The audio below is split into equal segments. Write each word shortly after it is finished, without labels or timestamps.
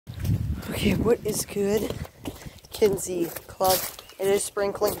Okay, what is good, Kinsey Club? It is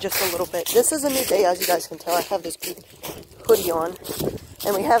sprinkling just a little bit. This is a new day, as you guys can tell. I have this big hoodie on,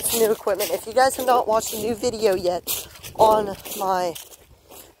 and we have some new equipment. If you guys have not watched a new video yet on my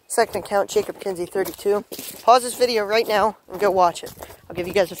second account, Jacob Kinsey 32, pause this video right now and go watch it. I'll give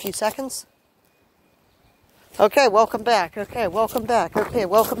you guys a few seconds. Okay, welcome back. Okay, welcome back. Okay,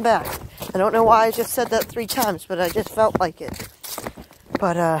 welcome back. I don't know why I just said that 3 times, but I just felt like it.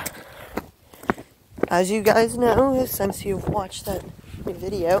 But, as you guys know, since you've watched that new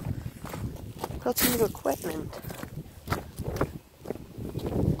video, got some new equipment.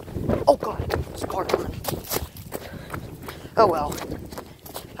 Oh god, it's car coming. Oh well.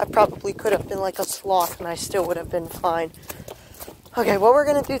 I probably could have been like a sloth and I still would have been fine. Okay, what we're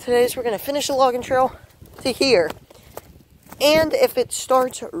going to do today is we're going to finish the logging trail to here. And if it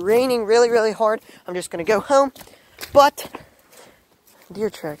starts raining really, really hard, I'm just going to go home. But deer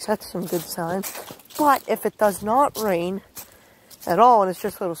tracks, that's some good sign. But if it does not rain at all and it's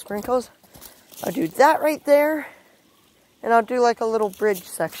just little sprinkles, I'll do that right there. And I'll do like a little bridge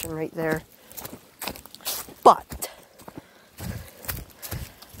section right there. But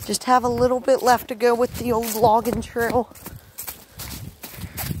just have a little bit left to go with the old logging trail.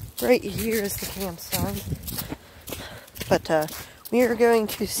 Right here is the campsite. But we are going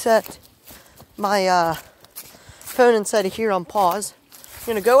to set my phone inside of here on pause. I'm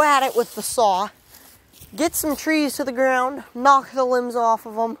going to go at it with the saw. Get some trees to the ground. Knock the limbs off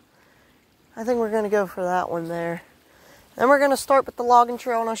of them. I think we're going to go for that one there. Then we're going to start with the logging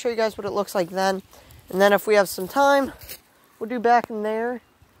trail, and I'll show you guys what it looks like then. And then if we have some time, we'll do back in there.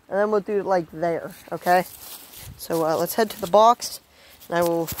 And then we'll do it like there, okay? So let's head to the box, and I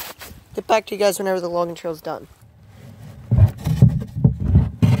will get back to you guys whenever the logging trail is done.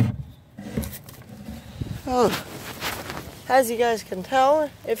 Oh, as you guys can tell,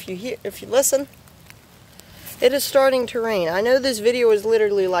 if you listen, it is starting to rain. I know this video is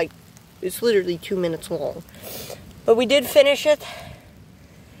literally it's literally 2 minutes long, but we did finish it.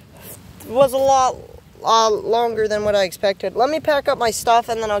 It was a lot longer than what I expected. Let me pack up my stuff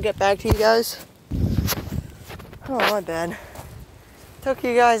and then I'll get back to you guys. Oh, my bad. Took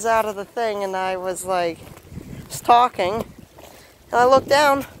you guys out of the thing and I was talking. And I looked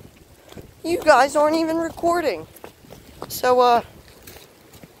down. You guys aren't even recording. So,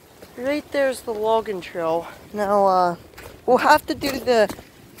 right there's the logging trail. Now, we'll have to do the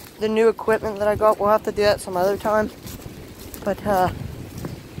new equipment that I got. We'll have to do that some other time. But,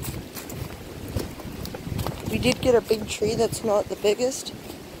 we did get a big tree that's not the biggest,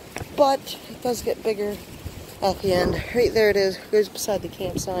 but it does get bigger at the end. Right there it is. It goes beside the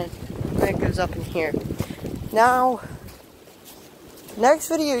campsite. And it goes up in here. Now, next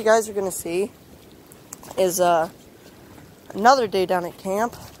video you guys are going to see is another day down at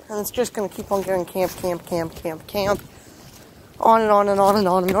camp. And it's just going to keep on going camp. On and on and on and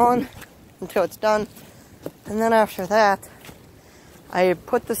on and on until it's done. And then after that, I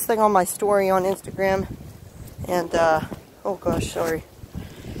put this thing on my story on Instagram. And, oh gosh, sorry.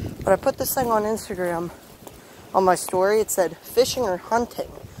 But I put this thing on Instagram on my story. It said, fishing or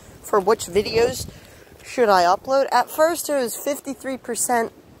hunting? For which videos should I upload? At first, it was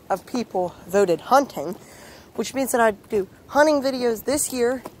 53% of people voted hunting, which means that I'd do hunting videos this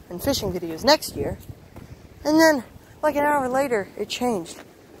year and fishing videos next year. And then, like an hour later, it changed.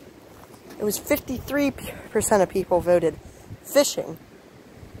 It was 53% of people voted fishing,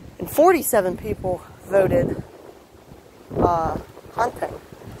 and 47 people voted hunting.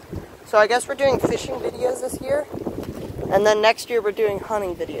 So I guess we're doing fishing videos this year, and then next year we're doing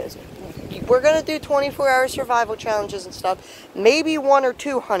hunting videos. We're going to do 24-hour survival challenges and stuff. Maybe 1 or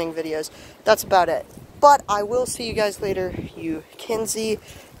 2 hunting videos. That's about it. But I will see you guys later, you Kinsey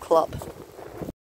Club.